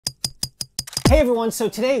Hey everyone, so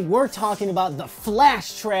today we're talking about the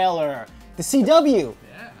Flash trailer. The CW.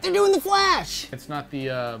 Yeah. They're doing the Flash. It's not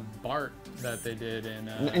the Bart that they did in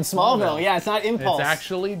Smallville. Yeah, it's not Impulse. It's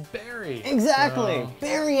actually Barry. Exactly.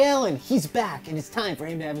 Barry Allen. He's back, and it's time for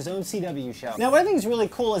him to have his own CW show. Now, what I think is really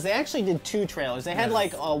cool is they actually did two trailers. They had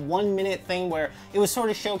like a 1-minute thing where it was sort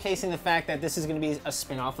of showcasing the fact that this is going to be a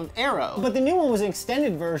spin-off of Arrow. But the new one was an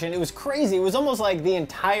extended version. It was crazy. It was almost like the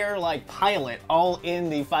entire like pilot all in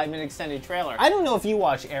the 5-minute extended trailer. I don't know if you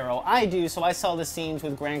watch Arrow. I do, so I saw the scenes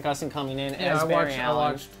with Grant Gustin coming in as Barry Allen.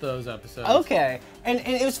 I watched those episodes. Okay. And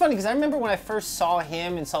it was funny because I remember when I first saw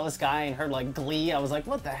him and saw this guy and heard like Glee, I was like,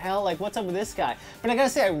 what the hell? Like, what's up with this guy? But I gotta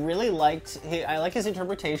say, I really liked his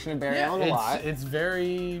interpretation of Barry Allen a lot. It's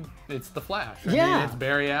the Flash. I mean, it's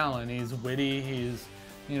Barry Allen. He's witty. He's,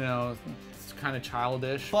 you know, it's kind of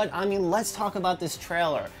childish. But I mean, let's talk about this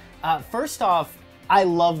trailer. First off, I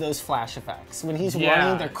love those flash effects. When he's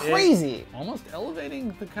running, they're crazy. Almost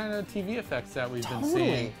elevating the kind of TV effects that we've been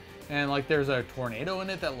seeing. And like there's a tornado in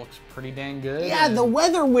it that looks pretty dang good. Yeah, the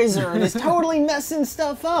weather wizard is totally messing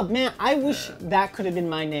stuff up. Man, I wish that could have been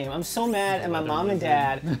my name. I'm so mad at my mom and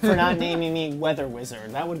dad for not naming me Weather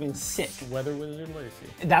Wizard. That would have been sick. Weather Wizard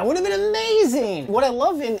Lacey. That would have been amazing. What I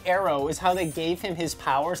love in Arrow is how they gave him his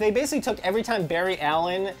powers. They basically took every time Barry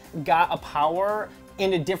Allen got a power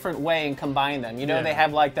in a different way and combine them. You know, they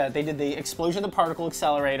have like they did the explosion of the particle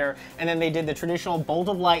accelerator, and then they did the traditional bolt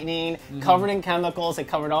of lightning, covered in chemicals. They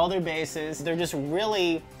covered all their bases. They're just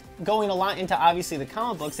really going a lot into, obviously, the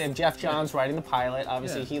comic books. They have Jeff Johns writing the pilot.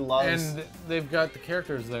 Obviously, he loves... And they've got the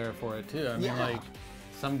characters there for it, too. I mean, like,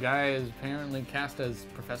 some guy is apparently cast as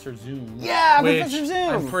Professor Zoom. Yeah, Professor Zoom!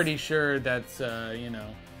 I'm pretty sure that's, you know,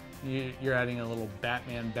 you're adding a little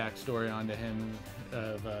Batman backstory onto him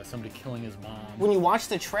of somebody killing his mom. When you watch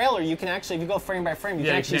the trailer, you can actually, if you go frame by frame, you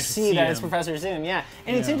can actually see that it's Professor Zoom. Yeah,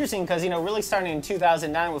 and it's interesting because, you know, really starting in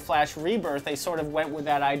 2009 with Flash Rebirth, they sort of went with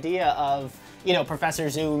that idea of, you know, Professor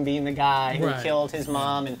Zoom being the guy who killed his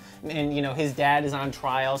mom, and you know, his dad is on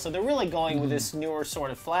trial. So they're really going with this newer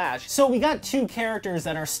sort of Flash. So we got two characters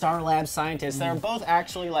that are Star Lab scientists that are both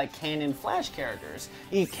actually like canon Flash characters.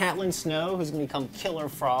 You have Catelyn Snow, who's going to become Killer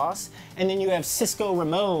Frost, and then you have Cisco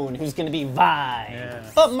Ramon, who's going to be Vi.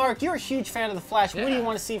 But Mark, you're a huge fan of the Flash. What do you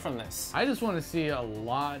want to see from this? I just want to see a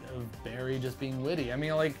lot of Barry just being witty. I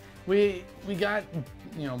mean, like, we got,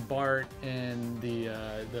 you know, Bart in the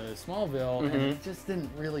Smallville, and it just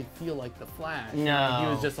didn't really feel like the Flash. No. He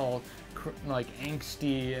was just all like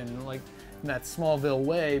angsty and like in that Smallville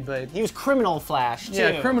way, but he was criminal Flash too.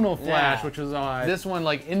 Yeah, criminal Flash, which was odd. This one,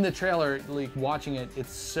 like in the trailer, like watching it,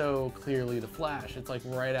 it's so clearly the Flash. It's like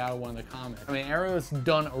right out of one of the comics. I mean, Arrow's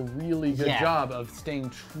done a really good job of staying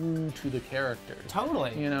true to the characters.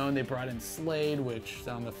 Totally. You know, and they brought in Slade, which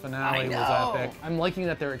on the finale was epic. I'm liking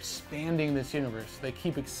that they're expanding this universe. They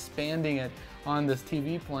keep expanding it on this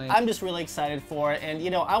TV plane. I'm just really excited for it, and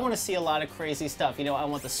you know, I want to see a lot of crazy stuff. You know, I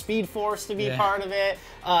want the Speed Force to be part of it.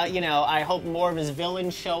 You know, I hope more of his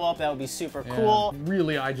villains show up. That would be super cool.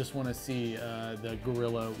 Really, I just want to see the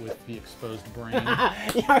gorilla with the exposed brain. Are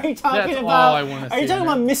you talking That's about? all I want to see. Are you talking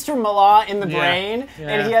about Mr. Mala in the brain? Yeah.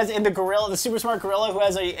 And he has in the gorilla, the super smart gorilla, who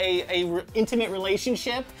has a intimate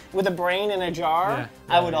relationship with a brain in a jar.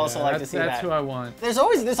 I would also like to see that. That's who I want. There's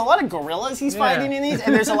a lot of gorillas he's fighting in these,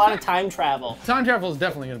 and there's a lot of time travel. Time travel is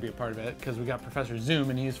definitely going to be a part of it because we got Professor Zoom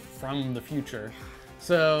and he's from the future.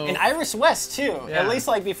 So and Iris West too. At least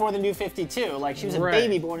like before the New 52, like she was a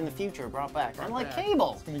baby born in the future, brought back. I'm like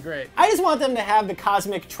Cable. It's gonna be great. I just want them to have the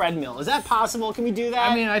cosmic treadmill. Is that possible? Can we do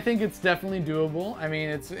that? I mean, I think it's definitely doable. I mean,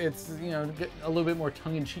 it's you know, a little bit more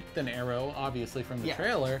tongue in cheek than Arrow, obviously from the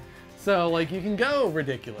trailer. So, like, you can go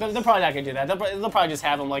ridiculous. They're probably not going to do that. They'll probably just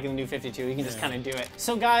have them, like, in the New 52. You can just kind of do it.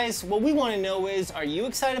 So, guys, what we want to know is, are you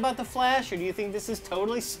excited about The Flash, or do you think this is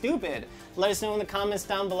totally stupid? Let us know in the comments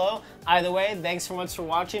down below. Either way, thanks so much for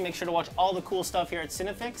watching. Make sure to watch all the cool stuff here at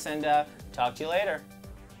CineFix, and talk to you later.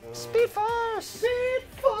 Speed Force! Speed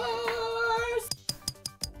Force!